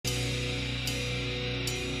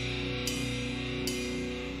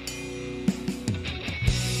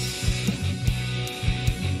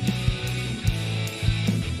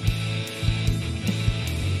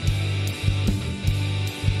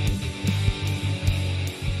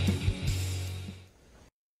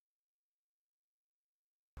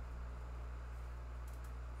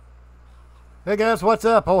Hey guys, what's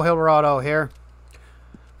up? Old Hilderado here.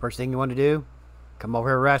 First thing you want to do, come over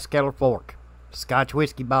here to Rathskeller Fork. Scotch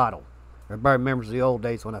whiskey bottle. Everybody remembers the old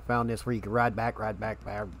days when I found this where you could ride back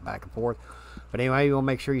and forth. But anyway, you want to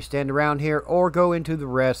make sure you stand around here or go into the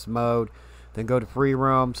rest mode. Then go to free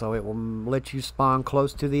roam so it will let you spawn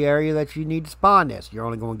close to the area that you need to spawn this. You're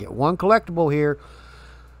only going to get one collectible here,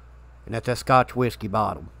 and that's that Scotch whiskey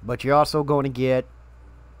bottle. But you're also going to get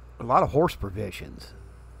a lot of horse provisions.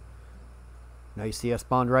 Now you see I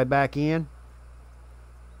spawned right back in.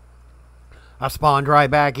 I spawned right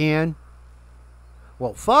back in.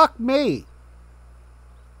 Well, fuck me.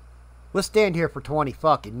 Let's stand here for 20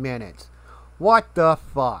 fucking minutes. What the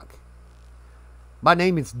fuck? My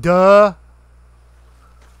name is Duh.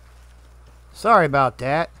 Sorry about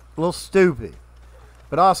that. A little stupid.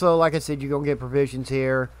 But also, like I said, you're going to get provisions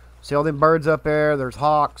here. See all them birds up there? There's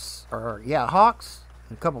hawks. Hawks.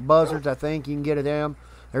 And a couple buzzards, I think. You can get at them.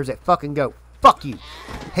 There's that fucking goat. Fuck you.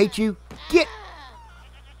 Hate you. Get.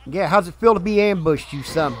 Yeah, how's it feel to be ambushed, you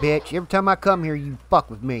son of a bitch? Every time I come here, you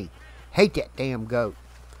fuck with me. Hate that damn goat.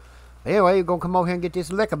 Anyway, you're going to come over here and get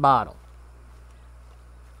this liquor bottle.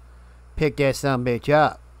 Pick that son of a bitch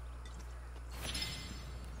up.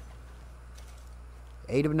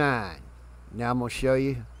 8 of 9. Now I'm going to show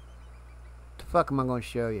you. What the fuck am I going to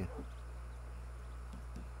show you?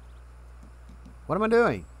 What am I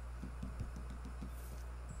doing?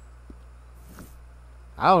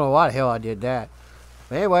 I don't know why the hell I did that.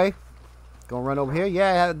 But anyway, gonna run over here.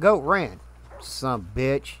 Yeah, the goat ran. Son of a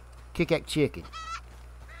bitch. Kick that chicken.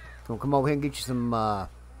 Gonna come over here and get you some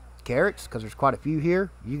carrots, because there's quite a few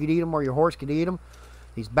here. You could eat them or your horse could eat them.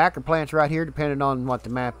 These backer plants right here, depending on what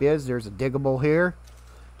the map is. There's a diggable here.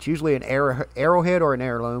 It's usually an arrowhead or an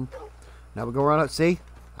heirloom. Now we're gonna run up. See?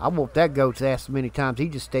 I whooped that goat's ass so many times, he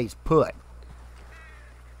just stays put.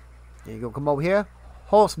 Then you gonna come over here.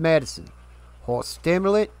 Horse medicine. Horse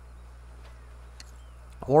stimulant.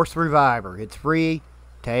 Horse reviver. It's free.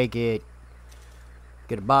 Take it.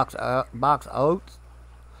 Get a box of oats.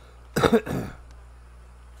 Gonna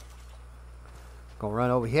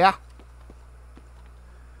run over here.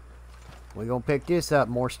 We're gonna pick this up.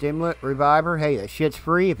 More stimulant. Reviver. Hey, that shit's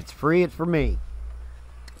free. If it's free, it's for me.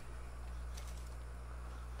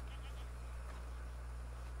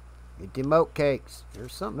 Get them oat cakes.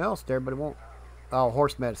 There's something else there, but it won't. Oh,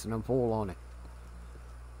 horse medicine. I'm full on it.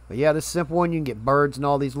 But yeah, this simple one, you can get birds and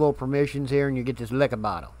all these little permissions here, and you get this liquor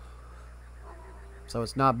bottle. So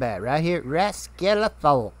it's not bad. Right here, Rathskeller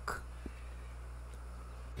Fork.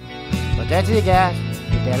 But that's it, guys.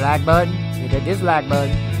 Hit that like button, hit that dislike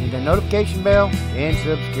button, hit that notification bell, and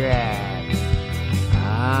subscribe.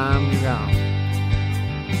 I'm gone.